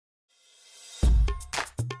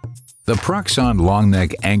The Proxxon Long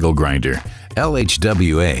Neck Angle Grinder,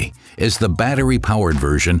 LHWA, is the battery-powered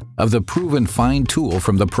version of the proven fine tool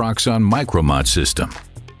from the Proxxon Micromod system.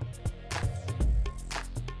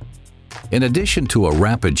 In addition to a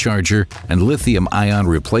rapid charger and lithium-ion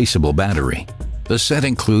replaceable battery, the set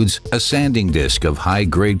includes a sanding disc of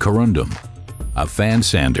high-grade corundum, a fan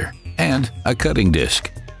sander, and a cutting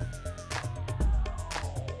disc.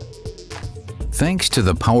 Thanks to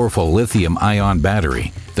the powerful lithium-ion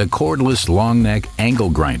battery, the cordless long neck angle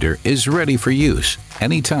grinder is ready for use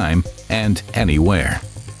anytime and anywhere.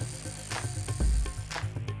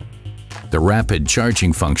 The rapid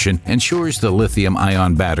charging function ensures the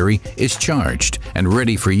lithium-ion battery is charged and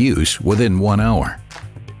ready for use within 1 hour.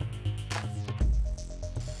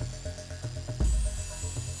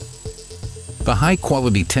 The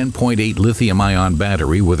high-quality 10.8 lithium-ion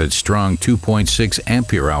battery with its strong 2.6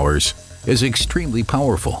 ampere-hours is extremely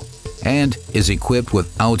powerful and is equipped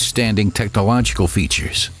with outstanding technological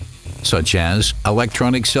features, such as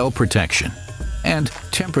electronic cell protection and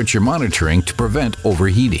temperature monitoring to prevent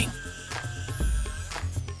overheating.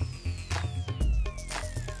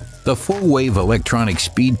 The full-wave electronic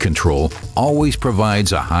speed control always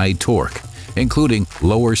provides a high torque, including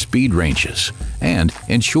lower speed ranges, and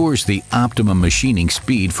ensures the optimum machining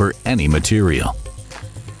speed for any material.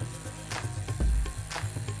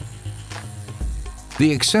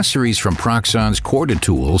 The accessories from Proxxon's corded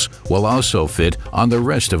tools will also fit on the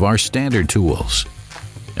rest of our standard tools.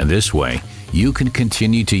 And this way, you can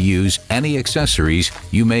continue to use any accessories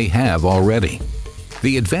you may have already.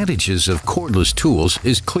 The advantages of cordless tools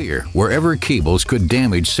is clear wherever cables could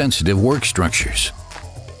damage sensitive work structures.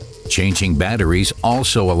 Changing batteries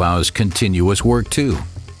also allows continuous work too.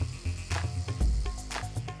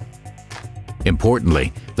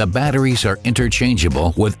 Importantly, the batteries are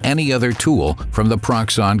interchangeable with any other tool from the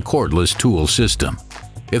Proxxon cordless tool system.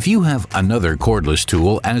 If you have another cordless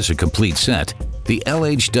tool as a complete set, the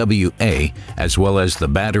LHWA, as well as the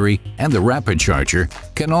battery and the rapid charger,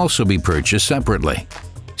 can also be purchased separately,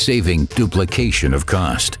 saving duplication of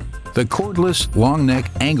cost. The cordless long neck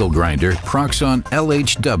angle grinder Proxxon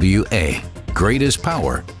LHWA. Greatest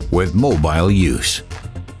power with mobile use.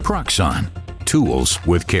 Proxxon. Tools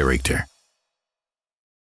with character.